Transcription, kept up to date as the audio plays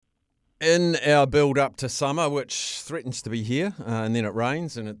In our build up to summer, which threatens to be here, and then it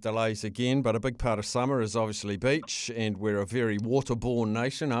rains and it delays again, but a big part of summer is obviously beach, and we're a very waterborne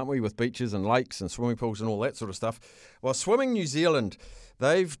nation, aren't we, with beaches and lakes and swimming pools and all that sort of stuff. Well, Swimming New Zealand,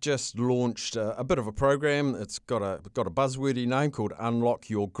 they've just launched a bit of a program. It's got a buzzwordy name called Unlock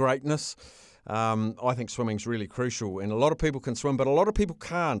Your Greatness. I think swimming's really crucial, and a lot of people can swim, but a lot of people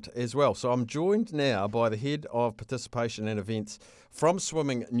can't as well. So I'm joined now by the Head of Participation and Events from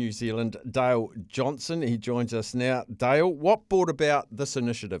Swimming New Zealand, Dale Johnson. He joins us now. Dale, what brought about this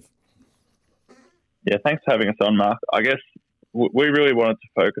initiative? Yeah, thanks for having us on, Mark. I guess we really wanted to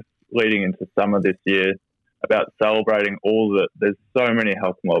focus leading into summer this year about celebrating there's so many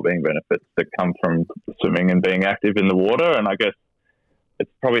health and wellbeing benefits that come from swimming and being active in the water. And I guess it's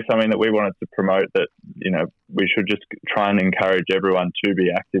probably something that we wanted to promote, that, we should just try and encourage everyone to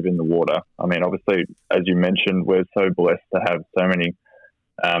be active in the water. I mean, obviously, as you mentioned, we're so blessed to have so many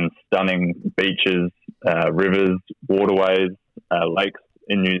stunning beaches, rivers, waterways, lakes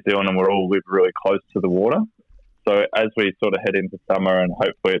in New Zealand, and we all live really close to the water. So as we sort of head into summer, and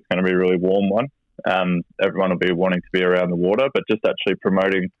hopefully it's going to be a really warm one, everyone will be wanting to be around the water, but just actually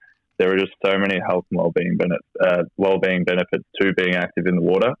promoting. There are just so many health and wellbeing benefits to being active in the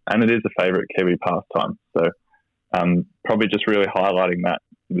water, and it is a favourite Kiwi pastime. So probably just really highlighting that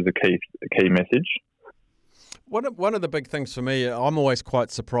was a key message. One of the big things for me, I'm always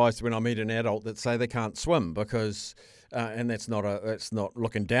quite surprised when I meet an adult that say they can't swim because, and that's not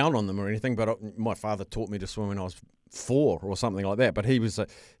looking down on them or anything. But my father taught me to swim when I was 4 or something like that. But he was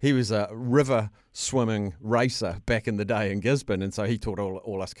a river swimming racer back in the day in Gisborne, and so he taught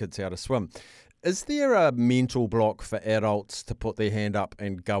all us kids how to swim. Is there a mental block for adults to put their hand up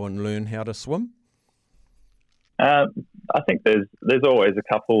and go and learn how to swim? I think there's always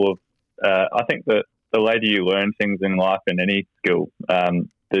a couple of. I think that the later you learn things in life in any skill,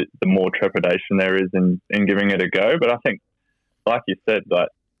 the more trepidation there is in giving it a go. But I think, like you said,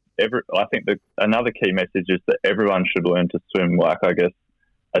 I think another key message is that everyone should learn to swim. Like, I guess,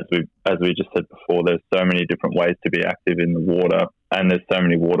 as we just said before, there's so many different ways to be active in the water, and there's so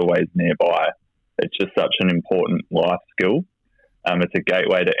many waterways nearby. It's just such an important life skill. It's a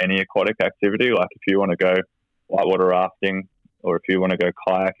gateway to any aquatic activity. Like, if you want to go whitewater rafting, or if you want to go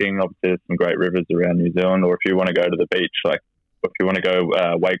kayaking, obviously there's some great rivers around New Zealand, or if you want to go to the beach, if you want to go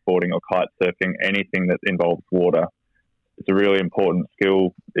wakeboarding or kite surfing, anything that involves water. It's a really important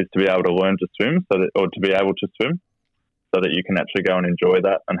skill is to be able to learn to swim, or to be able to swim, so that you can actually go and enjoy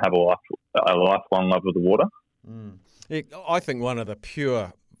that and have a lifelong love of the water. Yeah, I think one of the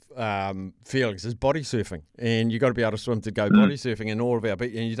pure feelings is body surfing, and you've got to be able to swim to go body surfing, and all of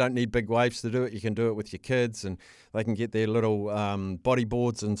and you don't need big waves to do it. You can do it with your kids, and they can get their little body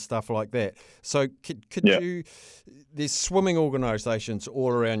boards and stuff like that. So could you, there's swimming organisations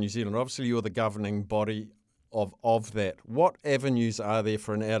all around New Zealand. Obviously you're the governing body of that. What avenues are there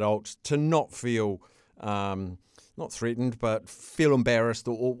for an adult to not feel not threatened, but feel embarrassed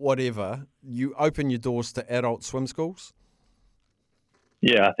or whatever? You open your doors to adult swim schools?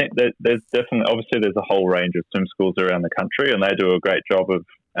 Yeah, I think that there's a whole range of swim schools around the country, and they do a great job of,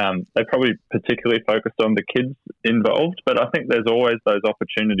 they probably particularly focused on the kids involved, but I think there's always those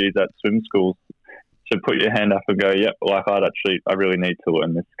opportunities at swim schools to put your hand up and go, yep, I really need to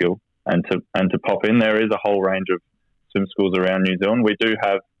learn this skill, and to pop in. There is a whole range of swim schools around New Zealand. We do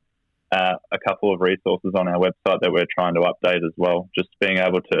have a couple of resources on our website that we're trying to update as well, just being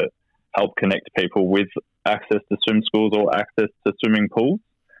able to help connect people with access to swim schools or access to swimming pools,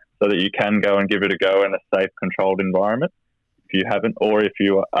 so that you can go and give it a go in a safe, controlled environment. If you haven't, or if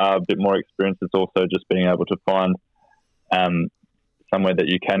you are a bit more experienced, it's also just being able to find somewhere that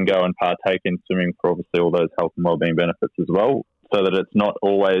you can go and partake in swimming for obviously all those health and wellbeing benefits as well, so that it's not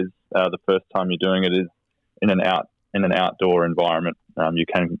always the first time you're doing it is in an outdoor environment. You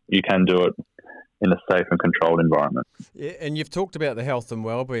can do it in a safe and controlled environment. Yeah, and you've talked about the health and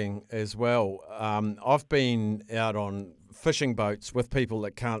wellbeing as well. I've been out on fishing boats with people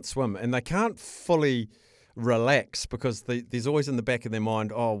that can't swim, and they can't fully relax because there's always in the back of their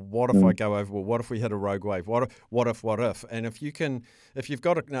mind, oh, what if I go overboard? What if we hit a rogue wave? What if? And if you've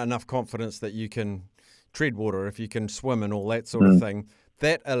got enough confidence that you can tread water, if you can swim and all that sort of thing,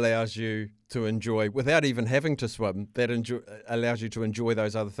 that allows you to enjoy, without even having to swim, allows you to enjoy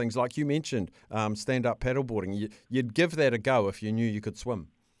those other things. Like you mentioned, stand-up paddleboarding. You'd give that a go if you knew you could swim.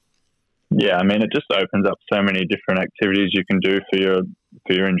 Yeah, I mean, it just opens up so many different activities you can do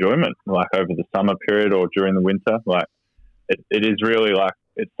for your enjoyment, like over the summer period or during the winter. Like, it is really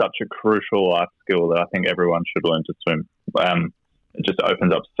it's such a crucial life skill that I think everyone should learn to swim. It just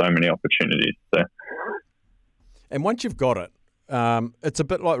opens up so many opportunities. So. And once you've got it, it's a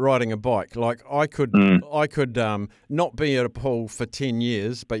bit like riding a bike. Like I could not be at a pool for 10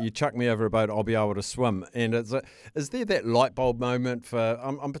 years, but you chuck me over a boat, I'll be able to swim. And is there that light bulb moment for?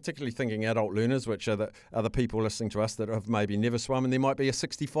 I'm particularly thinking adult learners, which are the people listening to us that have maybe never swum, and there might be a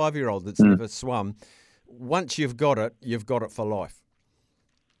 65-year-old that's never swum. Once you've got it for life.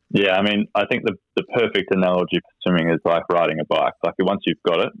 Yeah, I mean, I think the perfect analogy for swimming is like riding a bike. Like once you've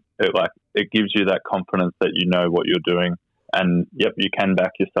got it, it gives you that confidence that you know what you're doing, and yep, you can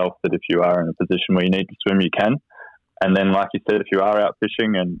back yourself that if you are in a position where you need to swim, you can. And then, like you said, if you are out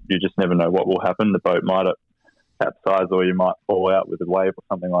fishing and you just never know what will happen, the boat might capsize or you might fall out with a wave or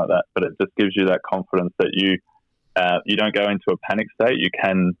something like that. But it just gives you that confidence that you don't go into a panic state. You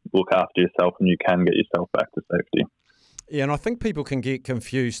can look after yourself and you can get yourself back to safety. Yeah, and I think people can get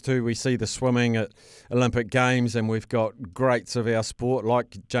confused too. We see the swimming at Olympic Games, and we've got greats of our sport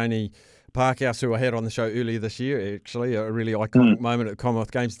like Janie Parkhouse, who I had on the show earlier this year, actually, a really iconic moment at the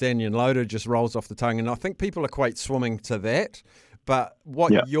Commonwealth Games. Daniel Loader just rolls off the tongue, and I think people equate swimming to that, but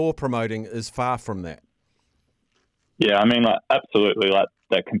what you're promoting is far from that. Yeah, I mean, absolutely,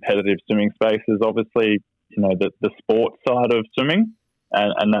 that competitive swimming space is obviously, the sport side of swimming,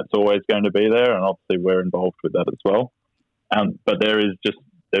 and that's always going to be there, and obviously we're involved with that as well. But there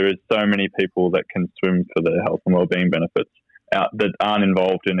is so many people that can swim for their health and wellbeing benefits that aren't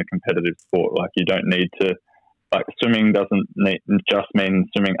involved in a competitive sport. Like you don't need to, swimming doesn't just mean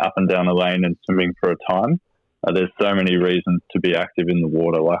swimming up and down a lane and swimming for a time. There's so many reasons to be active in the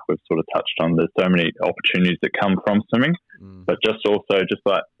water, like we've sort of touched on. There's so many opportunities that come from swimming, but just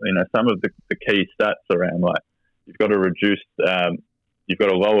some of the key stats around you've got to reduce. You've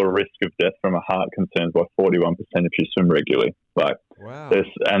got a lower risk of death from a heart concerns by 41% if you swim regularly. Wow.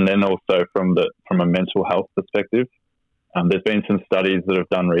 And then also from a mental health perspective, there's been some studies that have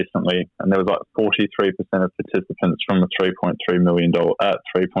done recently, and there was 43% of participants from the 3.3 million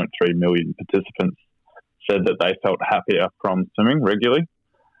participants said that they felt happier from swimming regularly,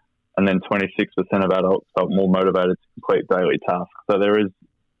 and then 26% of adults felt more motivated to complete daily tasks. So there is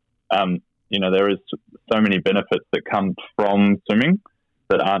so many benefits that come from swimming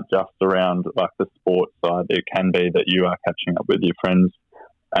that aren't just around the sports side. It can be that you are catching up with your friends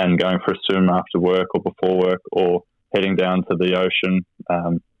and going for a swim after work or before work, or heading down to the ocean.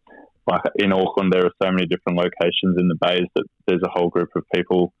 In Auckland, there are so many different locations in the bays that there's a whole group of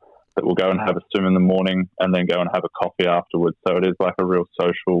people that will go and have a swim in the morning and then go and have a coffee afterwards. So it is a real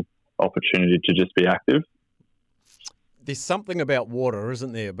social opportunity to just be active. There's something about water,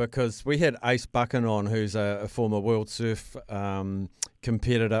 isn't there? Because we had Ace Buchan on, who's a former World Surf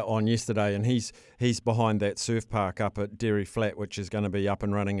competitor, on yesterday, and he's behind that surf park up at Derry Flat, which is going to be up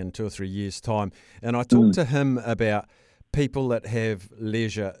and running in 2 or 3 years' time. And I talked to him about people that have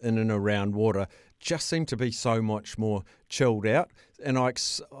leisure in and around water just seem to be so much more chilled out. And I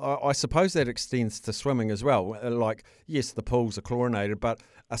suppose that extends to swimming as well. Yes, the pools are chlorinated, but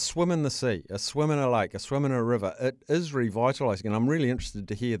a swim in the sea, a swim in a lake, a swim in a river, it is revitalising. And I'm really interested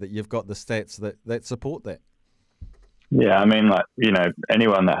to hear that you've got the stats that support that. Yeah, I mean,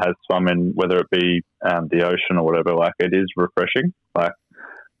 anyone that has swum in, whether it be the ocean or whatever, it is refreshing.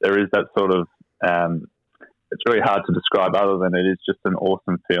 There is that sort of, it's really hard to describe other than it is just an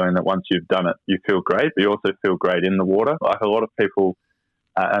awesome feeling that once you've done it, you feel great, but you also feel great in the water. A lot of people,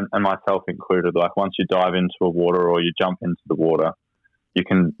 and myself included, once you dive into a water or you jump into the water, you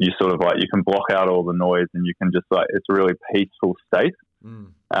can block out all the noise, and you can just it's a really peaceful state.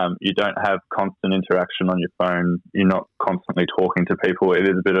 You don't have constant interaction on your phone. You're not constantly talking to people. It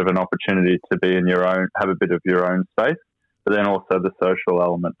is a bit of an opportunity to be in have a bit of your own space, but then also the social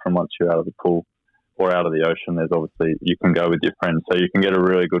element from once you're out of the pool or out of the ocean, there's obviously, you can go with your friends. So you can get a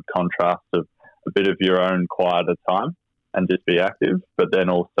really good contrast of a bit of your own quieter time and just be active, but then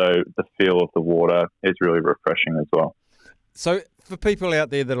also the feel of the water is really refreshing as well. So for people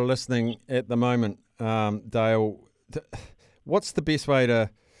out there that are listening at the moment, Dale, what's the best way to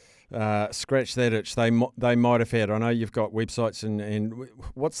scratch that itch they might have had? I know you've got websites, and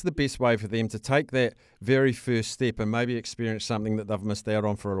what's the best way for them to take that very first step and maybe experience something that they've missed out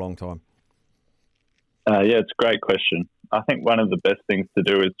on for a long time? It's a great question. I think one of the best things to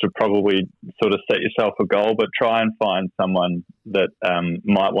do is to probably sort of set yourself a goal, but try and find someone that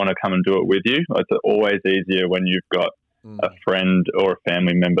might want to come and do it with you. It's always easier when you've got a friend or a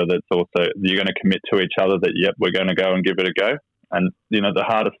family member that's also, you're going to commit to each other that, yep, we're going to go and give it a go. And, the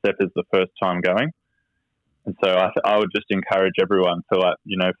hardest step is the first time going. And so I would just encourage everyone to,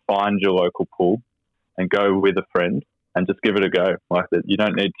 find your local pool and go with a friend and just give it a go. You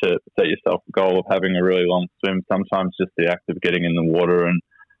don't need to set yourself a goal of having a really long swim. Sometimes just the act of getting in the water and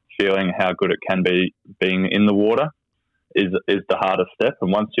feeling how good it can be being in the water is the hardest step.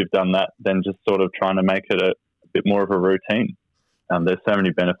 And once you've done that, then just sort of trying to make it a bit more of a routine. There's so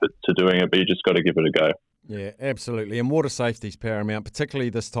many benefits to doing it, but you just got to give it a go. Yeah, absolutely. And water safety is paramount, particularly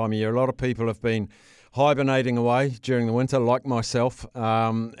this time of year. A lot of people have been hibernating away during the winter, like myself,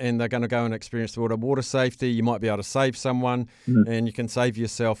 and they're going to go and experience the water. Water safety, you might be able to save someone, and you can save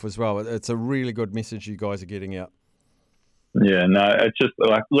yourself as well. It's a really good message you guys are getting out. Yeah, no, it's just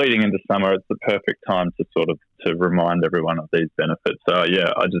like leading into summer, it's the perfect time to remind everyone of these benefits. So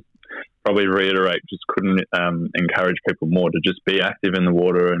yeah, I just probably reiterate, just couldn't encourage people more to just be active in the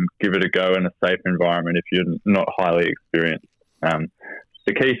water and give it a go in a safe environment if you're not highly experienced.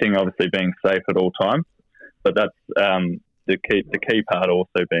 The key thing obviously being safe at all times, but that's the key part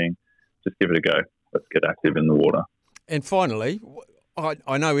also being just give it a go. Let's get active in the water. And finally,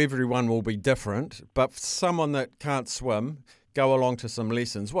 I know everyone will be different, but for someone that can't swim, go along to some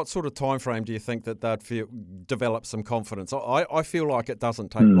lessons. What sort of time frame do you think that they'd develop some confidence? I feel like it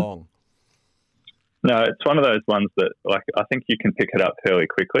doesn't take long. No, it's one of those ones that, like, I think you can pick it up fairly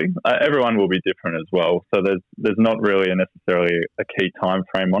quickly. Everyone will be different as well, so there's not really necessarily a key time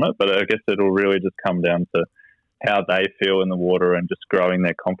frame on it, but I guess it'll really just come down to how they feel in the water and just growing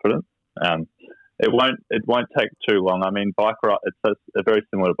their confidence. It won't take too long. I mean, bike ride, it's very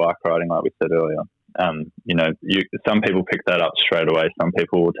similar to bike riding, like we said earlier. Some people pick that up straight away. Some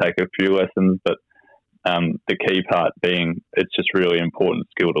people will take a few lessons, but the key part being it's just really important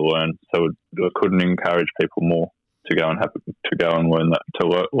skill to learn. So I couldn't encourage people more to go and learn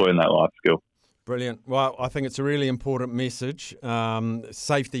that life skill. Brilliant. Well, I think it's a really important message.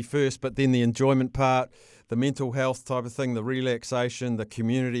 Safety first, but then the enjoyment part, the mental health type of thing, the relaxation, the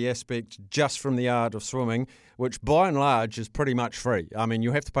community aspect, just from the art of swimming, which by and large is pretty much free. I mean,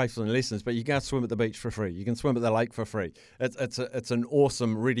 you have to pay for some lessons, but you can swim at the beach for free. You can swim at the lake for free. It's an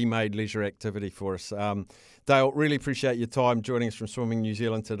awesome, ready-made leisure activity for us. Dale, really appreciate your time joining us from Swimming New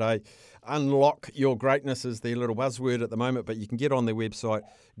Zealand today. Unlock your greatness is their little buzzword at the moment, but you can get on their website,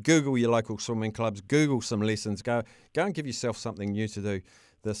 Google your local swimming clubs, Google some lessons, go and give yourself something new to do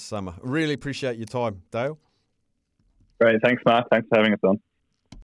this summer. Really appreciate your time, Dale. Great. Thanks, Mark. Thanks for having us on.